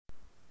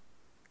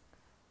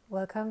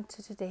Welcome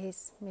to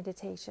today's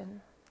meditation.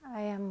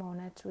 I am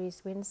Mona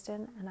Therese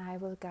Winston and I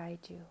will guide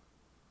you.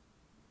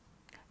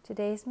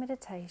 Today's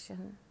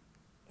meditation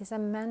is a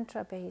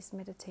mantra-based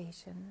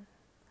meditation,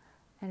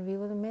 and we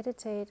will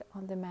meditate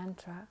on the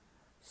mantra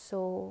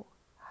So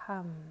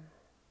Hum.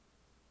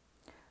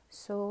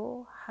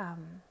 So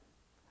Hum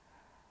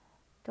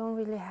don't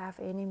really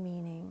have any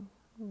meaning,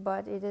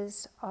 but it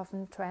is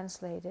often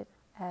translated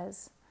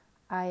as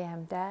I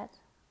am that,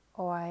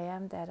 or I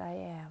am that I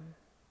am.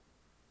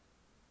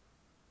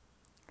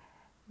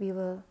 We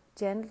will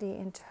gently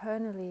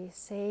internally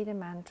say the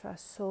mantra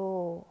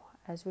So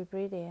as we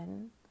breathe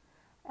in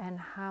and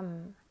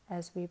Hum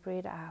as we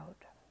breathe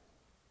out.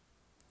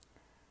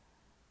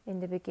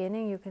 In the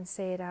beginning you can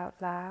say it out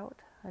loud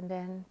and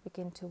then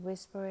begin to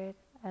whisper it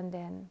and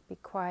then be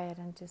quiet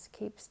and just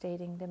keep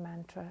stating the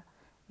mantra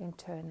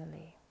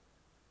internally.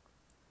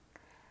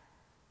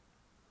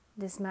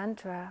 This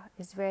mantra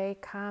is very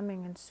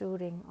calming and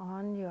soothing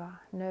on your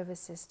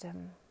nervous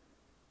system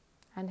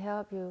and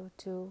help you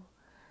to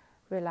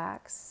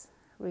relax,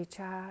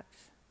 recharge,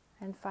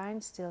 and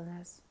find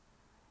stillness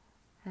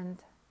and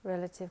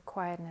relative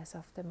quietness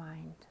of the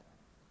mind.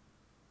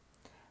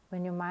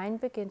 When your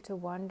mind begins to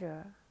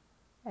wander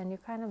and you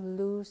kind of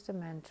lose the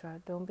mantra,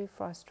 don't be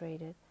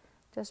frustrated.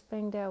 Just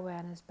bring the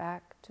awareness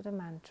back to the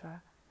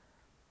mantra,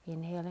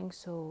 inhaling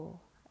So,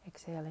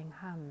 exhaling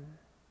Hum.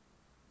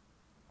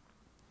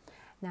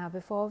 Now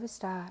before we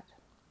start,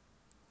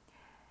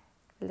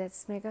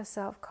 let's make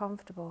ourselves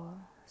comfortable.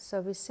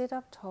 So we sit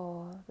up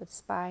tall with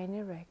spine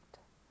erect,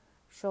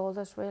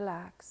 shoulders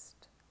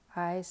relaxed,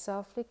 eyes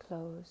softly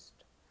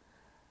closed,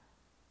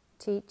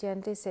 teeth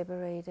gently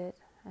separated,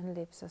 and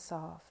lips are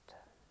soft.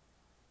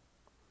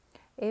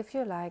 If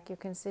you like, you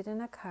can sit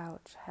in a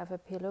couch, have a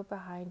pillow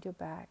behind your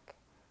back.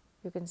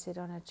 You can sit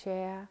on a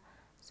chair,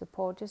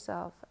 support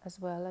yourself as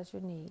well as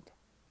you need.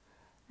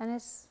 And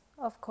it's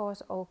of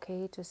course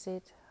okay to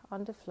sit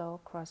on the floor,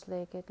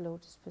 cross-legged,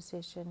 lotus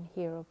position,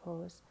 hero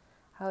pose,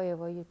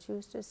 however you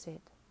choose to sit.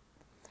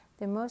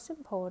 The most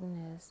important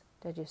is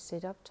that you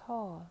sit up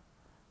tall,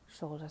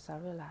 shoulders are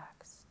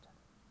relaxed.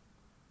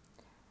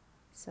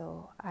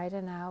 So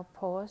either now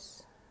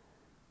pause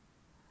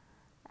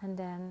and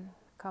then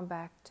come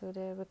back to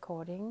the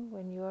recording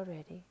when you are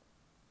ready.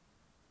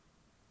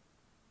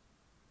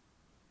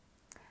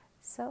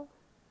 So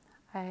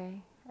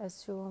I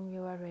assume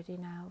you are ready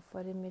now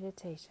for the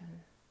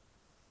meditation.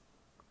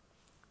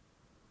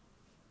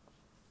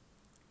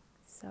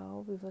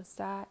 So we will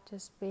start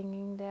just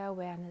bringing the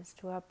awareness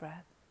to our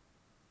breath.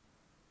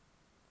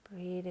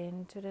 Breathe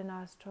into the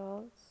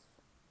nostrils,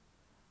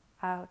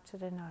 out to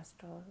the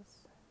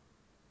nostrils.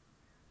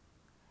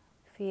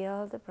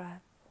 Feel the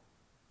breath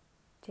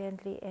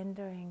gently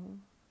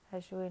entering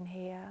as you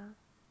inhale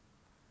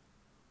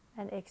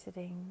and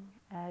exiting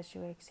as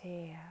you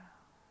exhale.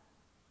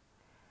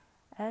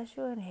 As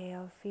you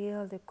inhale,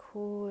 feel the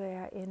cool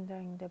air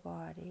entering the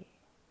body.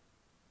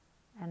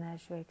 And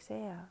as you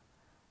exhale,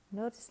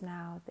 notice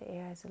now the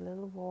air is a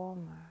little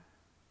warmer.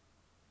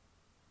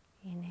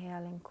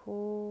 Inhaling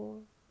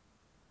cool,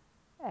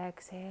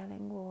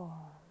 exhaling warm.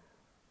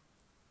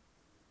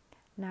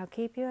 Now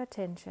keep your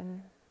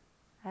attention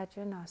at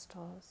your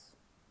nostrils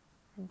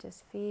and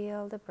just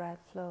feel the breath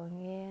flowing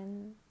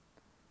in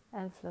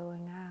and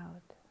flowing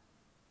out.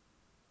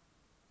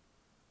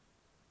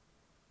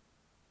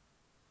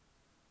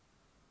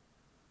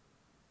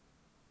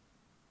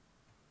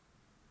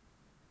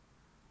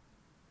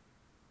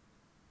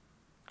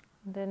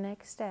 The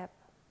next step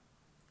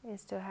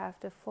is to have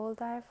the full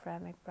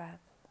diaphragmatic breath.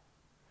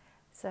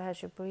 So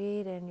as you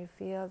breathe in, you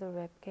feel the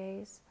rib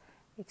cage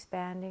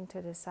expanding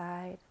to the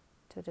side,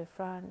 to the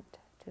front,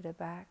 to the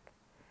back,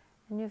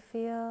 and you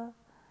feel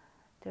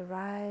the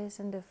rise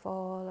and the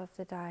fall of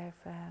the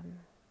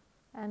diaphragm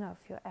and of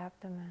your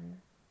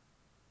abdomen,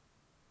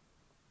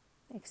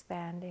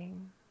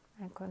 expanding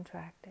and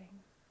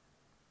contracting.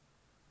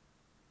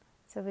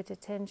 So with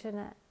attention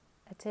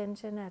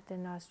at the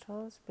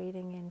nostrils,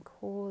 breathing in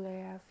cool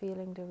air,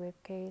 feeling the rib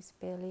cage,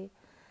 belly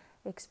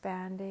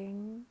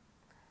expanding.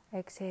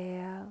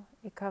 Exhale,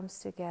 it comes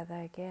together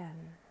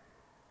again.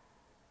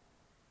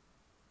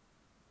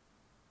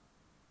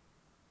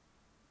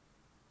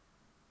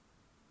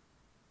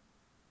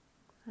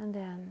 And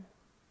then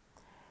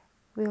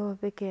we will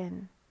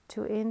begin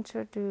to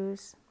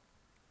introduce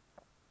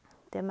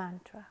the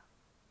mantra.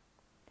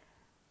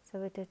 So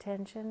with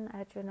attention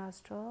at your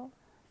nostril,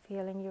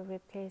 feeling your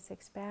ribcage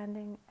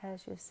expanding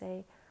as you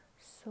say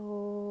So,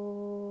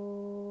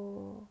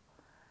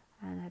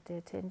 and at the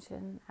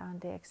attention on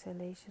the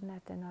exhalation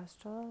at the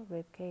nostril,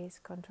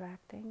 ribcage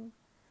contracting.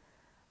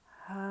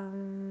 Hum.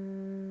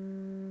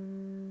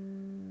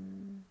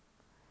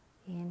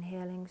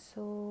 Inhaling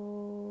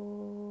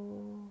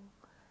So,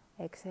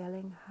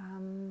 exhaling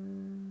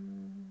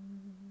Hum.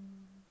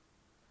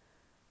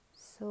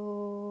 So,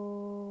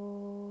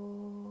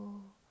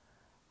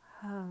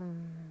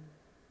 Hum.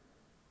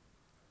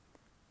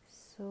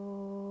 So,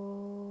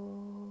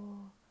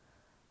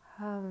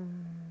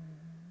 Hum.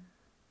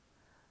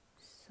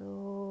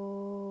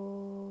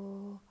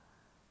 So,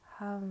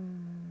 Hum.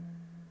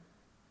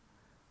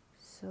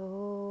 So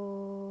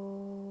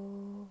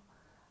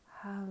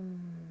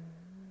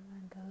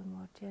and a little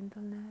more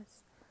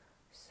gentleness.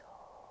 So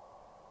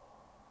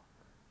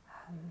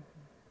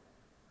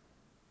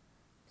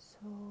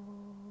so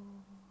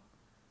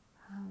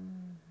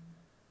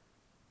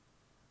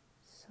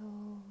so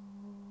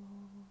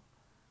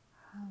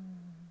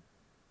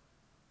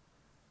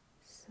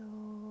so so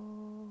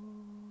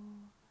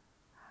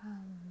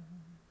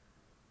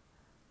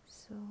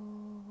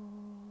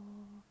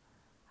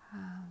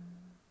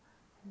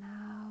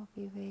Now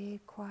be very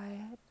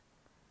quiet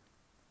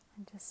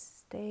and just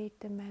state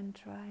the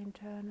mantra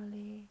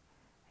internally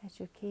as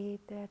you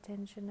keep the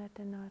attention at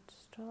the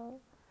nostril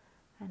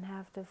and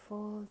have the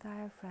full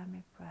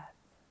diaphragmic breath.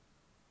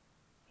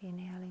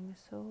 Inhaling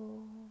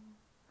so,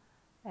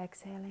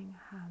 exhaling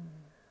hum.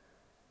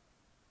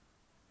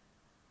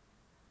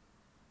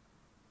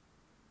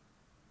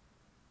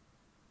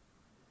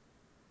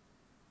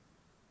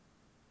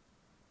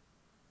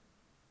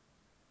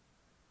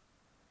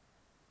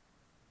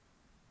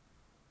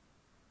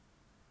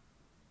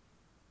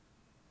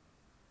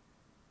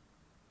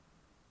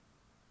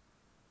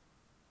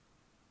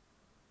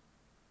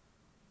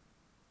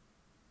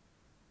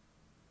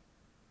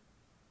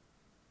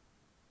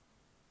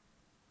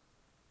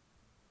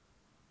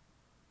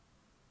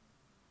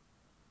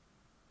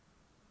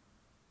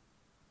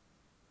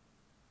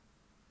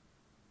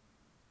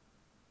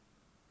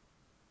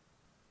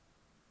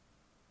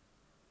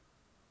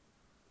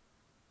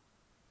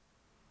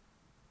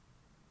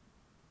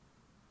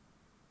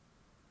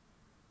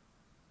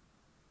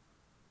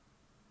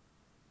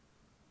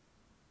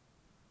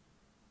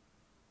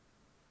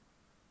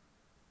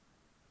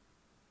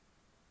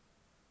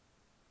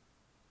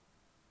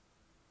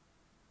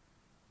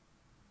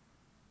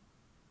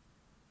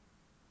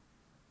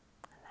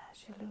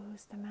 As you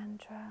lose the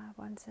mantra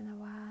once in a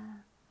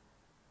while,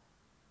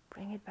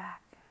 bring it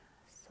back.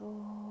 So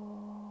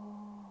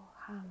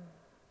hum.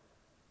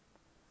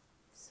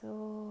 So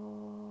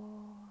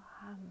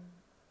hum.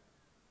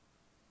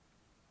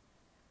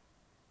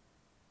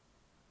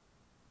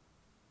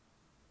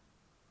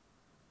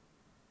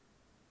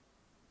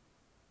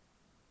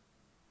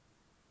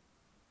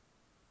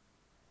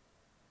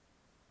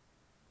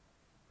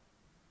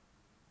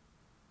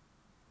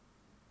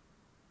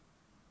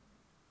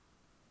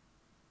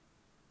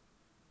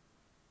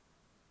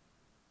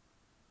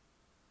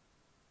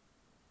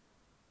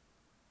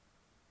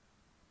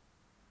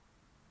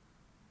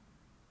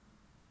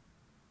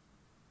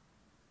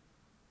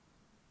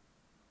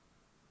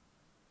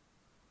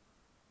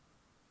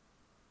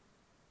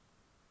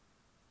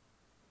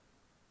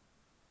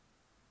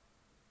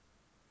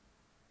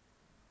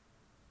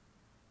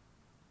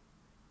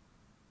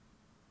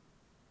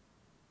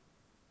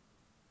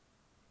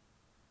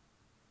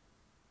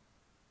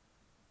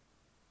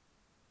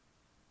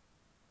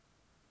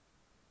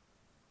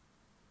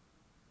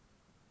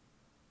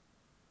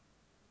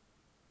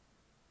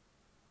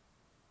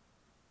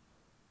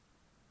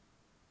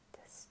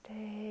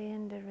 Stay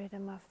in the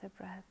rhythm of the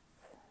breath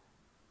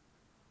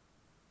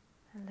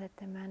and let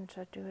the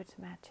mantra do its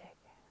magic.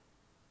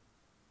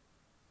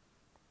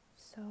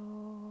 So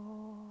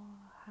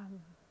hum.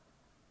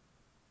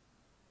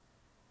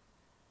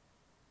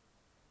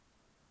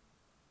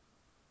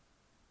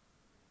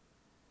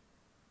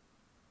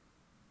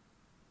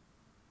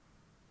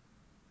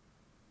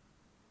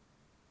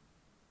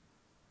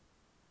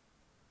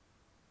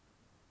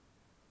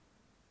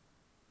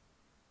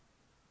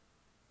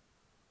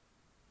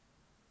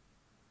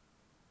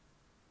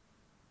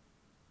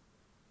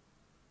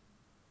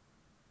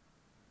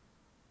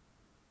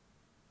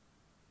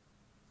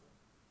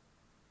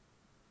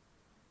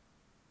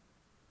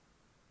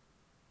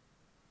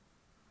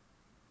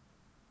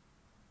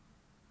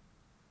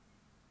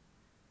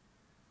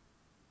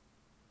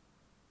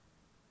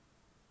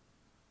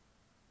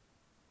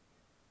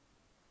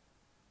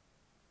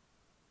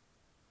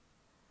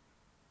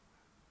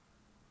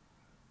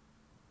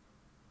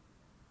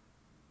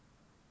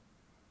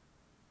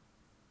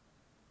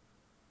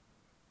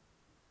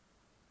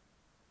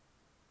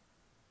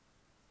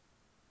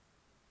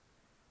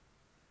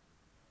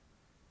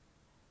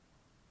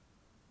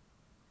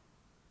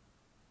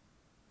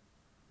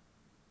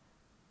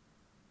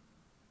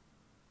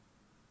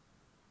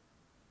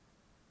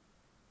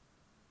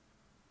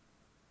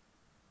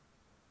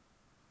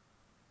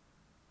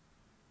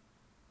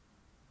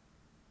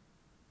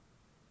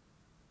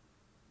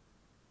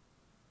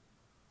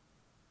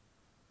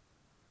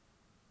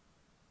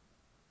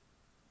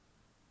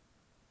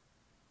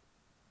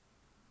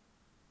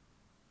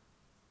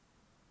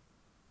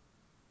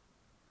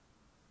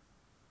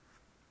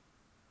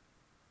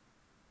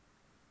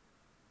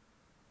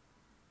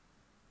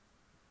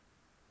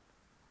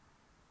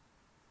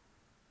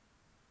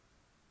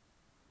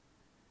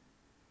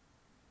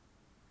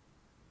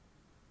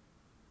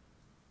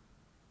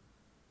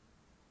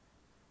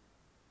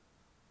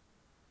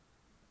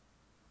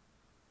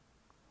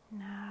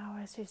 Now,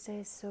 as you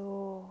say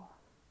so,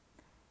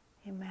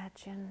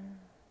 imagine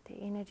the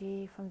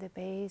energy from the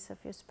base of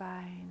your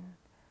spine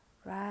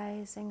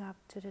rising up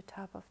to the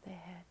top of the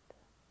head.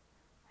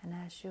 And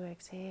as you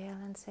exhale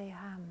and say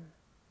hum,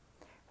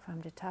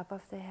 from the top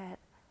of the head,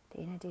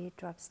 the energy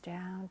drops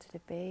down to the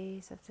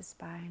base of the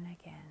spine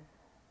again.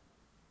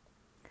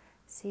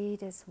 See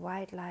this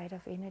white light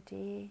of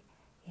energy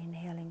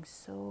inhaling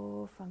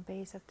so from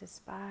base of the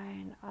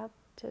spine up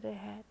to the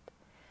head.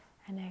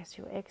 And as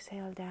you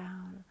exhale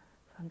down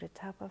from the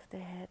top of the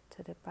head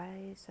to the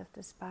base of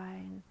the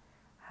spine,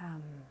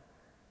 hum.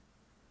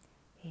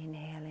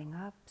 Inhaling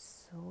up,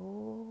 so.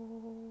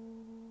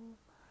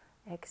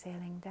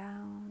 Exhaling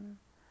down,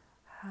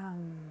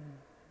 hum.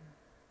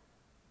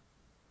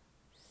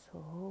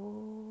 So,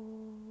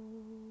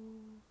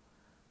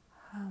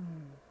 hum.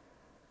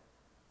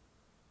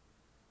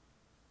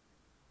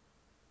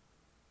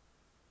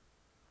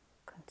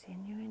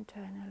 Continue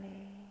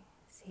internally.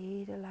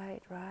 See the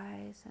light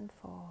rise and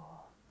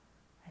fall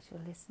as you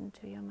listen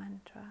to your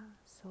mantra.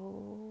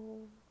 So,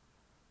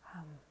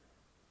 hum.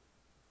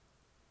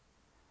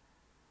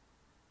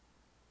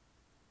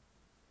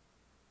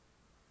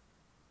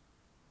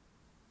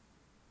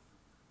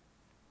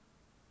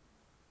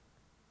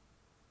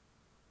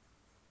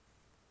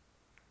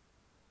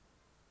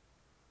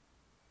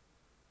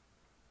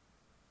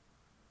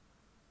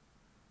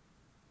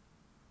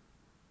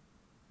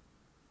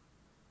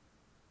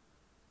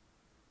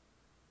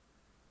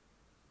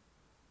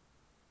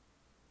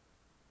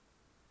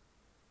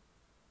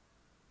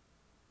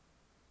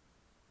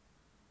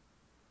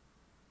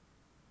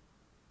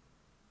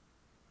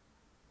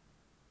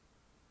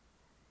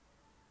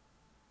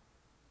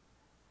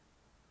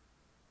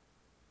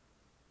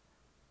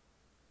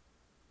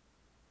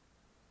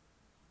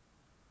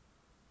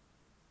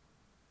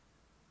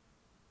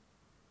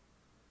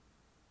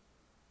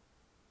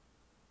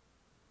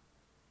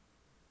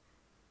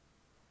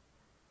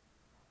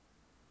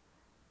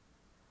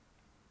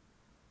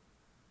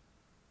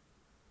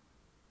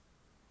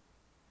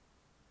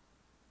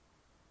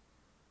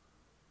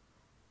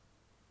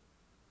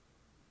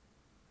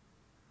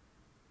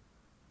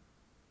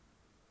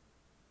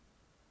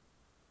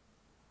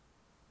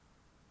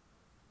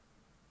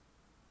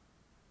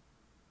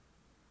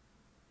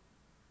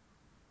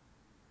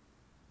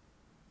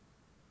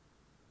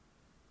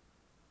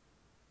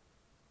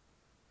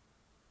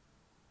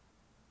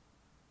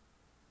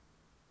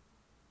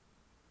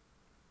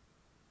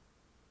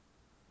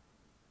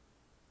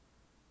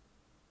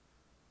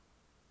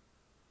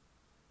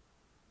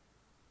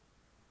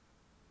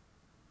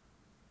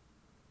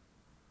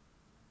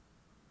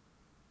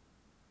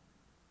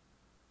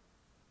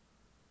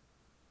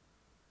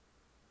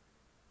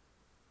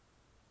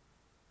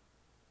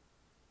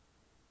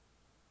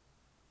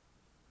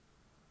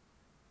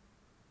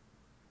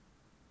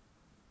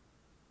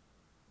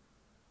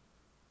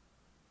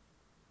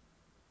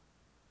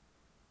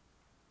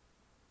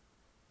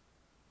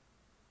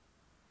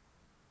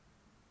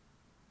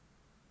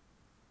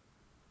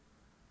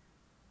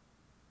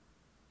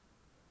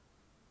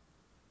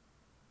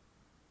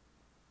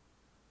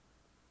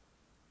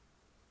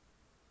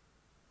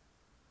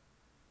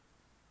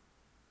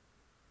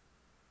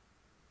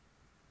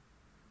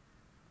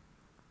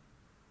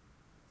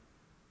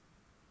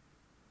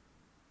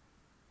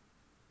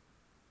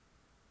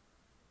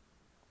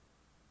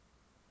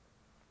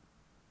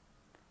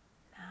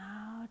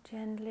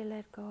 Gently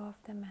let go of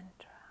the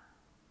mantra.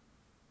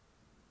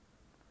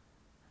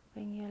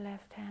 Bring your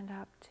left hand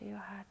up to your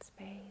heart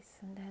space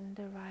and then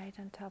the right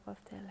on top of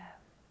the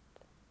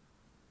left.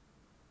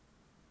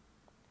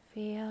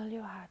 Feel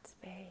your heart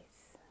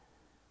space.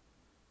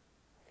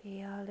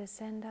 Feel the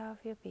center of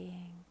your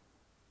being.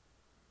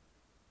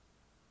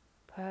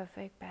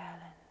 Perfect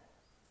balance.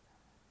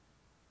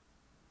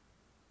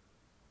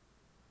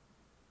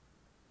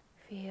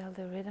 Feel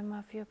the rhythm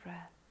of your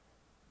breath.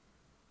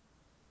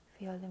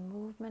 Feel the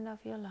movement of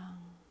your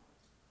lungs.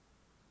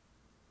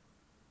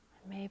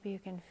 And maybe you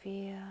can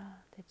feel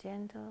the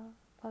gentle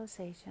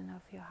pulsation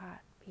of your heart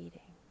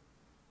beating.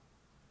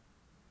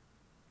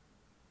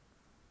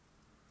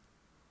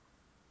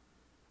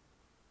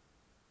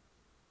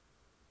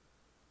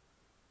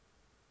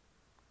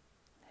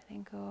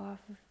 Letting go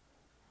of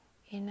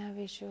inner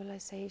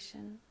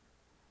visualization,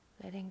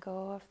 letting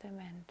go of the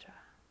mantra.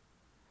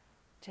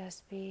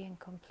 Just be in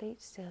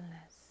complete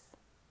stillness.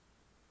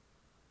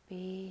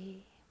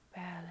 Be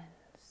balanced.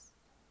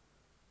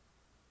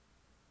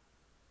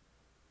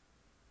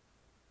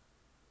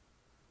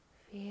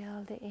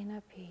 Feel the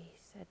inner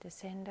peace at the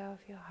center of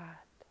your heart.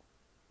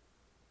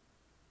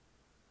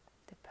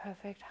 The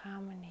perfect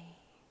harmony.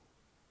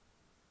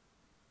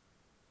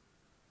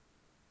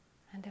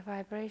 And the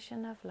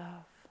vibration of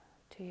love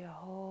to your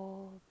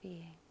whole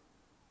being.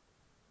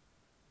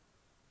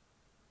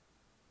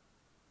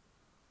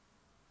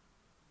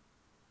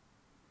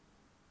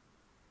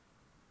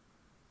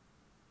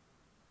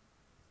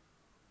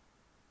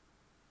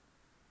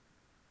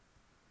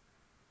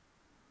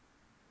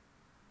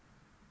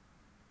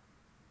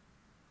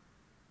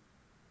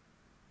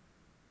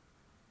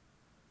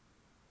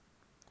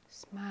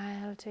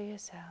 Smile to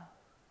yourself.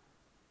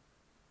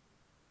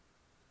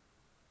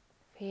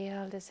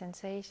 Feel the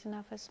sensation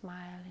of a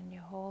smile in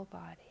your whole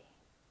body.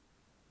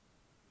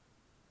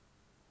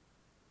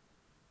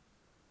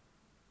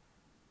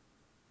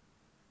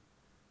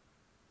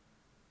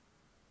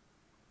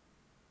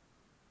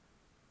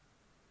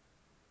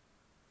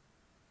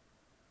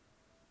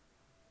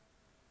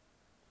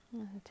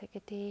 And take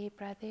a deep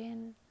breath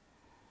in.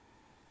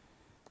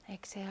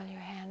 Exhale your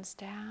hands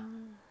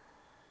down.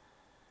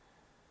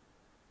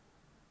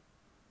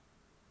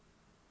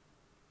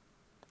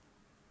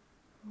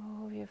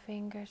 Move your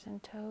fingers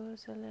and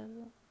toes a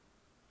little.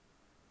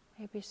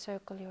 Maybe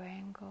circle your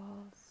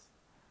ankles.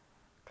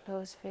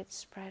 Close fit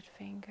spread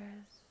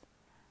fingers.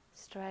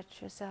 Stretch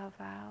yourself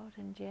out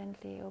and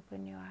gently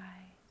open your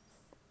eyes.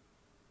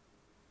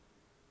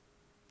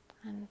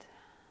 And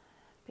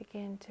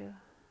begin to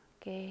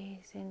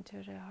gaze into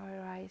the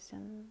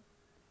horizon.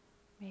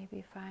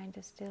 Maybe find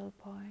a still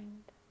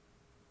point.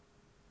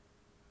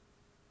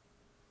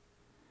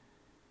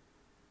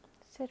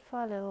 Sit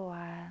for a little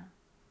while,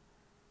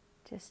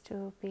 just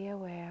to be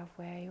aware of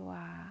where you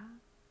are.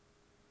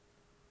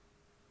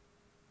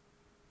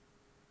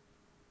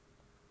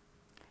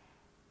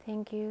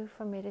 Thank you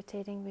for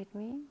meditating with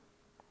me,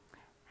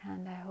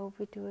 and I hope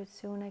we do it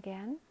soon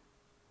again.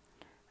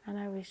 And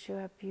I wish you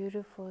a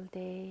beautiful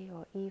day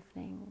or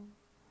evening,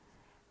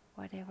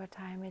 whatever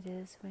time it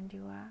is when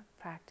you are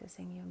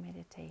practicing your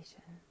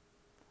meditation.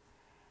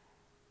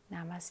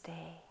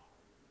 Namaste.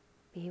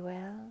 Be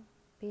well,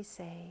 be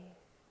safe.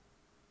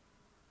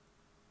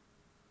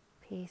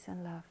 Peace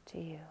and love to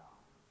you.